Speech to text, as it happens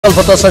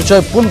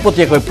ভট্টাচাৰ্যই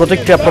পোনপটীয়াকৈ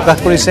প্ৰতিক্ৰিয়া প্ৰকাশ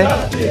কৰিছে।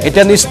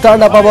 এতিয়া নিস্তাৰ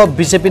নাপাব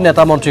বিজেপি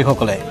নেতা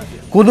মন্ত্ৰীসকলে।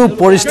 কোনো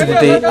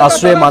পৰিস্থিতিতে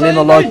আছুৱে মানি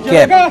নলয়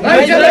কেব।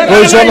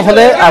 প্ৰয়োজন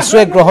হলে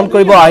আছুৱে গ্ৰহণ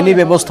কৰিব আইনী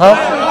ব্যৱস্থা।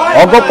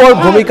 অগপৰ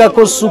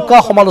ভূমিকাকো চোকা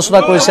সমালোচনা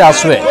কৰিছে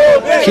আছুৱে।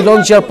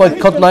 খিলঞ্জীয়াৰ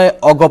পক্ষত নাই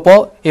অগপ,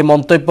 এই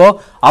মন্তব্য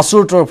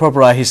আছুৰ তৰফৰ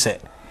পৰা আহিছে।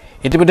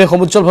 ইতিমধ্যে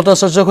সমুজ্জ্বল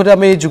ভট্টাচাৰ্যৰ সৈতে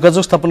আমি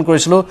যোগাযোগ স্থাপন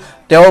কৰিছিলোঁ।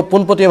 তেওঁ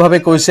পোনপটীয়াভাৱে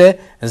কৈছে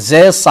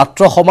যে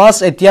ছাত্ৰ সমাজ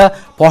এতিয়া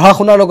পঢ়া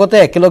শুনাৰ লগতে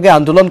একেলগে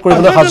আন্দোলন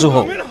কৰিবলৈ সাজু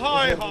হওক।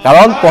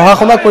 কাৰণ পঢ়া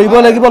শুনা কৰিব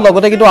লাগিব,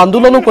 লগতে কিন্তু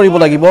আন্দোলনো কৰিব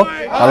লাগিব।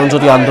 কাৰণ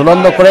যদি আন্দোলন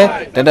নকৰে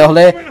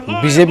তেনেহ'লে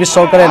বিজেপি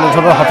চৰকাৰে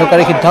এনেধৰণৰ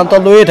হঠকাৰী সিদ্ধান্ত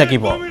লৈয়ে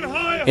থাকিব।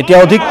 এতিয়া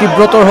অধিক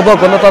তীব্ৰতৰ হ'ব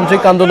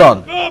গণতান্ত্ৰিক আন্দোলন।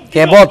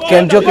 কেবত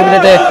কেন্দ্ৰীয়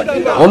কেবিনেটে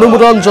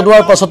অনুমোদন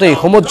জনোৱাৰ পাছতেই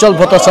সমুজ্জ্বল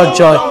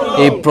ভট্টাচাৰ্যই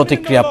এই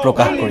প্ৰতিক্ৰিয়া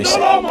প্ৰকাশ কৰিছে।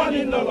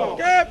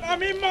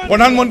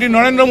 প্ৰধানমন্ত্ৰী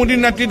নৰেন্দ্ৰ মোদীৰ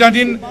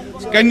নেতৃত্বাধীন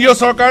কেন্দ্ৰীয়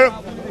চৰকাৰ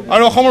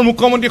আৰু অসমৰ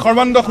মুখ্যমন্ত্ৰী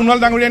সৰ্বানন্দ সোণোৱাল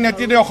ডাঙৰীয়াৰ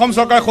নেতৃত্বে অসম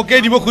চৰকাৰক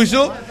সকীয়াই দিব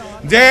খুজিছোঁ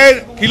যে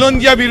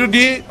খিলঞ্জীয়া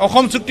বিৰোধী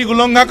অসম চুক্তিক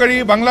উলংঘা কৰি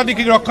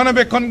বাংলাদেশীক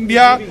ৰক্ষণাবেক্ষণ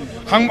দিয়া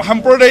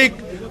সাম্প্ৰদায়িক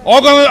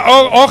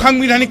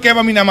অসাংবিধানিক কেব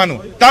আমি নামানো।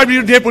 তাৰ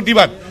বিৰুদ্ধে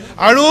প্ৰতিবাদ।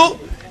 আৰু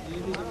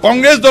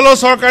কংগ্ৰেছ দলৰ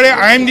চৰকাৰে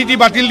IMDT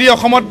বাতিল দি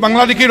অসমত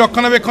বাংলাদেশী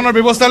ৰক্ষণাবেক্ষণৰ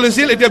ব্যৱস্থা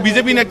লৈছিল। এতিয়া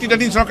বিজেপি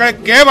নেতৃত্বাধীন চৰকাৰে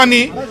কেব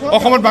আনি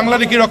অসমত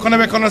বাংলাদেশী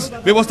ৰক্ষণাবেক্ষণৰ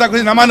ব্যৱস্থা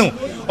কৰিছে। নামানো।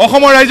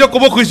 অসমৰ ৰাইজক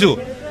ক'ব খুজিছোঁ,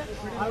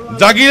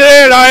 জাগিৰে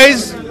ৰাইজ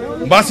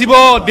বাচিব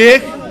দেশ,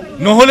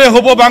 নহ'লে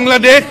হ'ব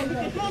বাংলাদেশ।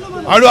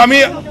 আৰু আমি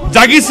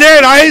জাগিছে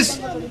ৰাইজ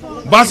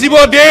বাচিব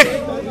দেশ,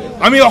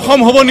 আমি অসম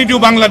হ'ব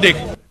নিদিওঁ বাংলাদেশ।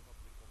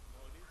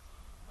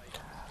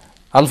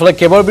 আনফালে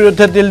কেবৰ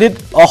বিৰুদ্ধে দিল্লীত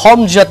অসম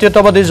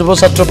জাতীয়তাবাদী যুৱ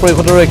ছাত্ৰ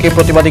পৰিষদৰো একেই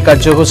প্ৰতিবাদী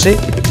কাৰ্যসূচী।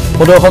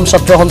 সদৌ অসম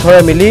ছাত্ৰ সন্থাৰে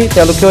মিলি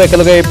তেওঁলোকেও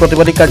একেলগে এই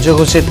প্ৰতিবাদী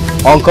কাৰ্যসূচীত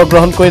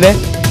অংশগ্ৰহণ কৰিলে।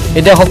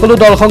 এতিয়া সকলো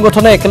দল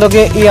সংগঠনে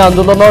একেলগে এই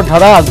আন্দোলনৰ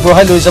ধাৰা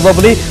আগবঢ়াই লৈ যাব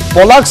বুলি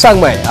পলাশ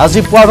চাংমাই আজি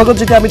পুৱাৰ ভাগত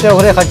যেতিয়া আমি তেওঁৰ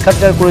সৈতে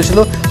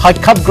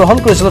সাক্ষাৎ গ্ৰহণ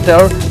কৰিছিলোঁ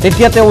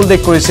তেতিয়া তেওঁ উল্লেখ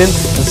কৰিছিল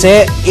যে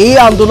এই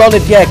আন্দোলন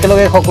এতিয়া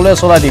একেলগে সকলোৱে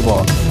চলাই দিব।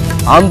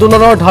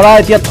 আন্দোলনৰ ধাৰা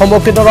এতিয়া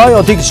থমকি নৰয়,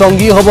 অধিক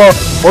জংগী হ'ব,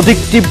 অধিক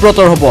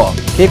তীব্ৰতৰ হ'ব।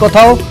 সেই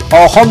কথাও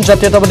অসম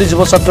জাতীয়তাবাদী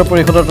যুৱ ছাত্ৰ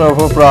পৰিষদৰ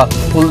তৰফৰ পৰা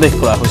উল্লেখ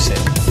কৰা হৈছে।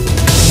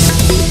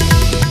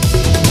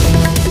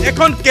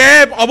 এখন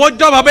কেব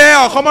অবৈধভাৱে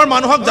অসমৰ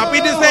মানুহক জাপি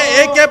দিছে।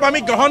 এই কেব আমি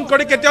গ্ৰহণ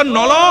কৰি কেতিয়াও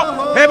নলওঁ।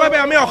 সেইবাবে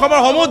আমি অসমৰ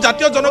সমূহ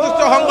জাতীয়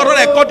জনগোষ্ঠীয় সংগঠন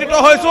একত্ৰিত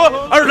হৈছোঁ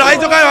আৰু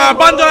ৰাইজক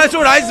আহ্বান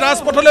জনাইছোঁ, ৰাইজ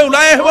ৰাজপথলৈ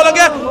ওলাই আহিব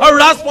লাগে। আৰু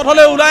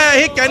ৰাজপথলৈ ওলাই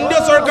আহি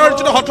কেন্দ্ৰীয় চৰকাৰৰ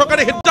যিটো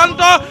হঠকাৰী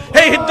সিদ্ধান্ত,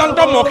 সেই সিদ্ধান্ত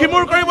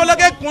মষিমূৰ কৰিব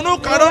লাগে। কোনো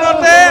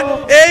কাৰণতে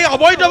এই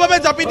অবৈধভাৱে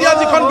জাপি দিয়া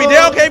যিখন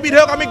বিধেয়ক, সেই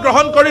বিধেয়ক আমি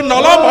গ্ৰহণ কৰি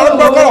নলওঁ।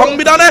 ভাৰতবৰ্ষৰ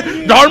সংবিধানে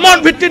ধৰ্মৰ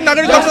ভিত্তিত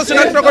নাগৰিকত্ব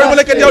চিনাক্ত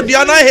কৰিবলৈ কেতিয়াও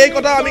দিয়া নাই। সেই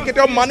কথা আমি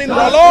কেতিয়াও মানি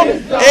নলওঁ।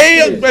 এই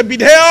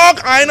বিধেয়ক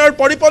আইনৰ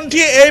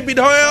পৰিপন্থী, এই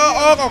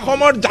বিধেয়ক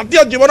অসমৰ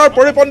জাতীয় জীৱনৰ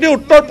পৰিপন্থী,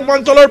 উত্তৰ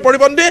পূৰ্বাঞ্চলৰ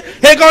পৰিপন্থী।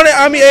 সেইকাৰণে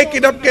আমি এই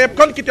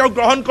কেবখন কেতিয়াও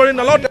গ্ৰহণ কৰি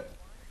নলওঁ।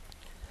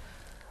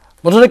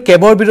 মুঠতে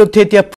কেবৰ বিৰুদ্ধে এতিয়া